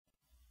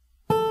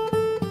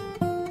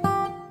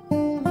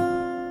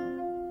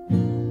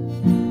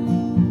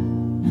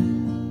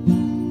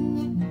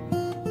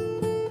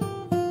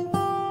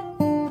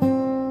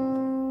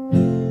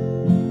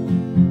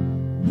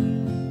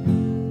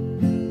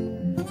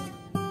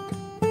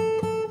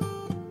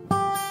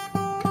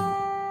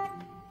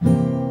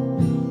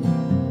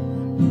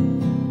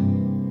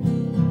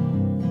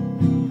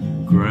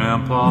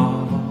Grandpa,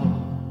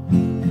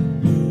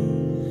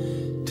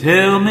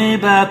 tell me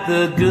about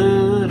the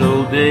good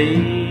old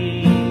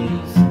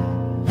days.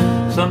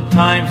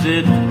 Sometimes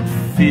it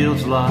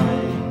feels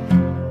like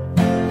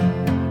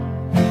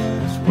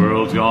this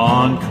world's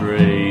gone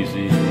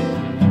crazy.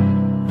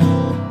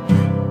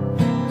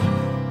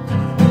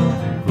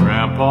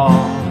 Grandpa,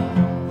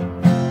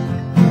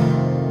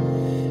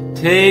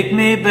 take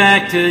me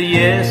back to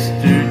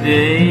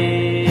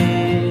yesterday,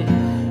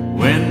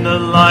 when the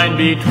line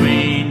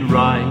between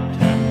right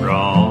and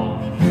wrong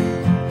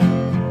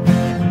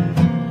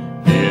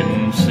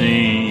didn't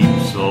seem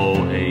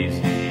so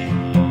hazy.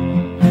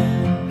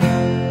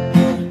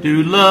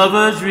 Do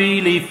lovers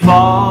really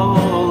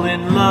fall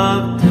in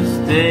love to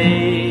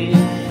stay,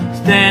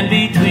 stand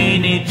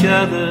between each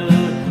other,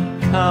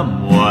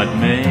 come what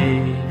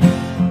may?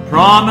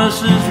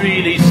 Promises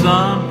really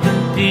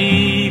something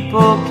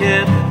people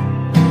kept,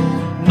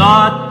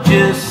 not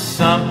just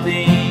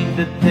something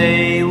that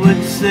they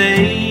would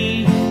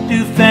say.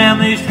 Do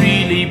families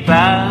really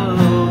bow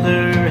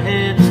their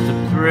heads to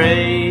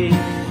pray?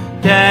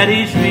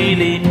 Daddies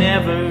really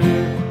never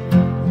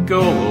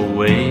go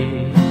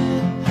away.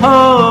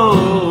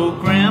 Oh,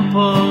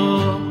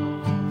 Grandpa,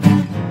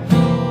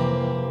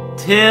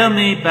 tell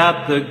me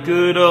about the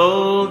good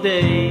old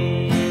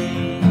days.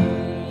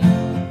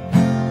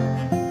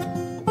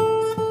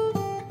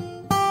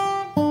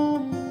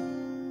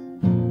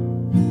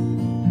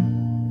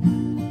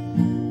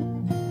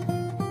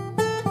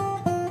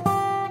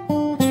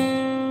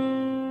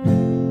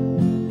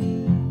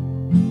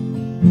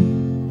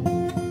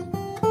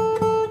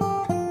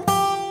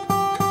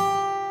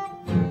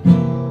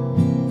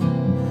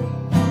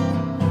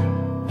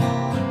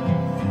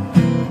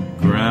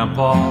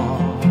 Grandpa,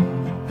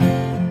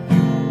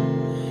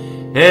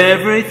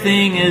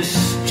 everything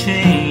is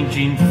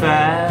changing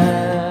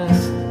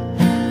fast.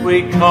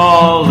 We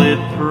call it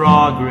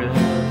progress,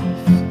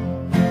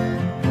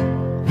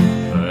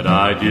 but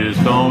I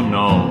just don't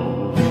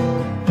know.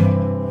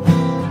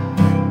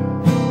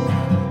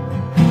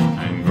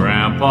 And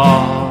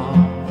Grandpa,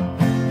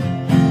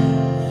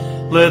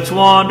 let's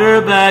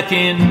wander back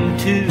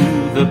into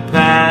the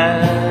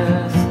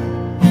past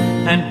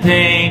and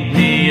paint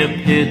me a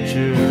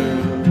picture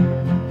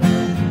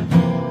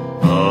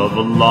of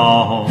a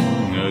long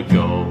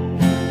ago.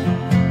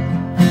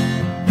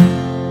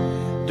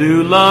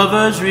 Do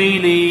lovers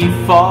really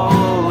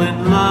fall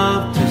in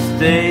love to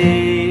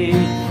stay,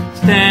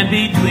 stand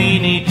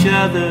between each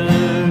other,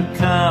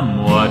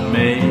 come what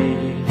may?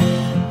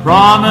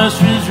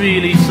 Promises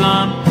really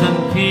something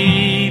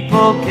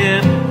people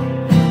kept,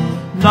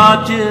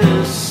 not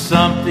just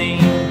something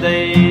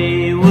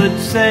they would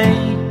say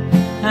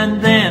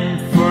and then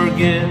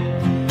forget.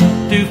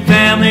 Do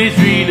families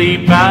really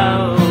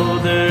bow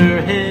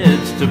their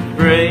heads to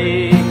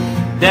pray?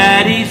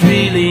 Daddies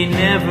really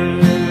never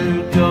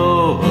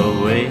go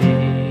away.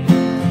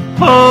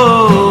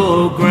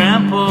 Oh,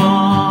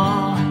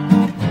 Grandpa,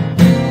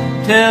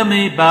 tell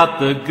me about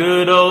the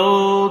good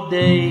old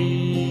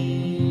days.